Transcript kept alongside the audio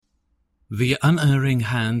The Unerring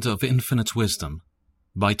Hand of Infinite Wisdom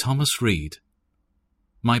by Thomas Reed.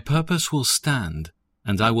 My purpose will stand,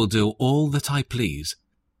 and I will do all that I please.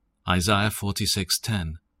 Isaiah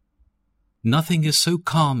 46:10. Nothing is so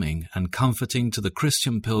calming and comforting to the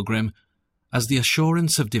Christian pilgrim as the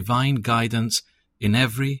assurance of divine guidance in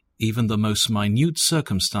every, even the most minute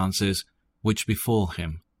circumstances which befall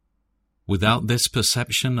him. Without this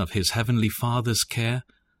perception of his Heavenly Father's care,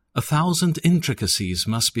 1,000 intricacies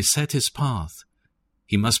must beset his path.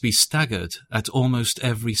 He must be staggered at almost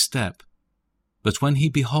every step. But when he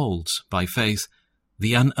beholds, by faith,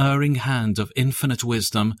 the unerring hand of infinite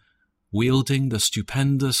wisdom, wielding the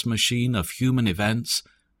stupendous machine of human events,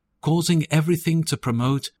 causing everything to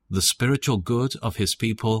promote the spiritual good of his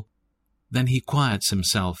people, then he quiets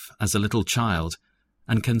himself as a little child,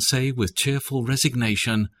 and can say with cheerful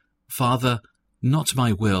resignation, "Father, not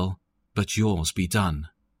my will, but yours be done."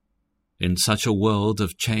 In such a world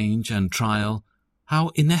of change and trial, how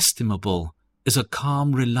inestimable is a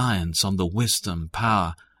calm reliance on the wisdom,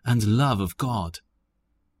 power, and love of God.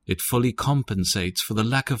 It fully compensates for the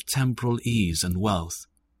lack of temporal ease and wealth.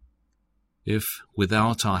 If,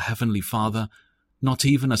 without our Heavenly Father, not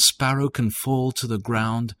even a sparrow can fall to the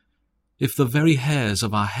ground, if the very hairs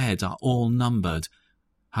of our head are all numbered,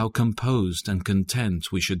 how composed and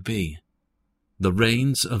content we should be. The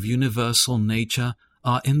reins of universal nature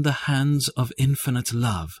are in the hands of infinite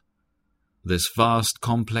love. This vast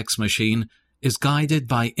complex machine is guided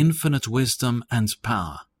by infinite wisdom and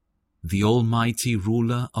power. The almighty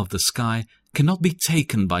ruler of the sky cannot be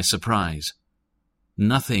taken by surprise.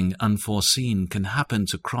 Nothing unforeseen can happen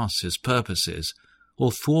to cross his purposes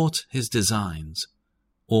or thwart his designs.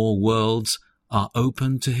 All worlds are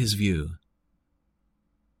open to his view.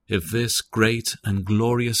 If this great and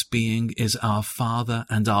glorious being is our Father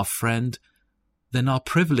and our friend, then our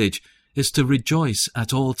privilege is to rejoice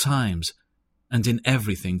at all times, and in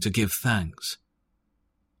everything to give thanks.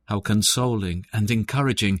 How consoling and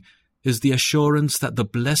encouraging is the assurance that the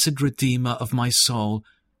blessed Redeemer of my soul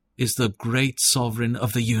is the great Sovereign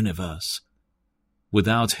of the universe.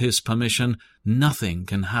 Without his permission, nothing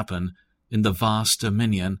can happen in the vast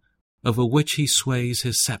dominion over which he sways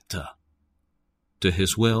his scepter. To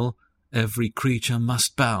his will, every creature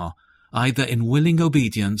must bow, either in willing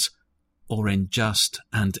obedience or in just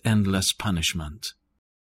and endless punishment.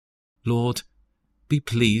 Lord, be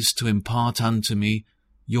pleased to impart unto me,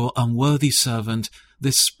 your unworthy servant,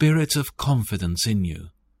 this spirit of confidence in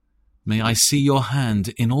you. May I see your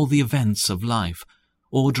hand in all the events of life,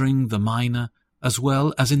 ordering the minor as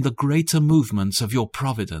well as in the greater movements of your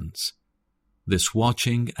providence. This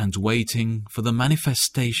watching and waiting for the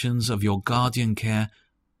manifestations of your guardian care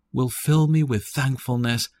will fill me with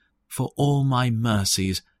thankfulness for all my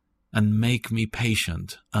mercies and make me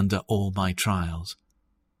patient under all my trials.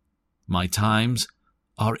 My times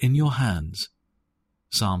are in your hands.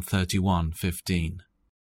 Psalm 31:15.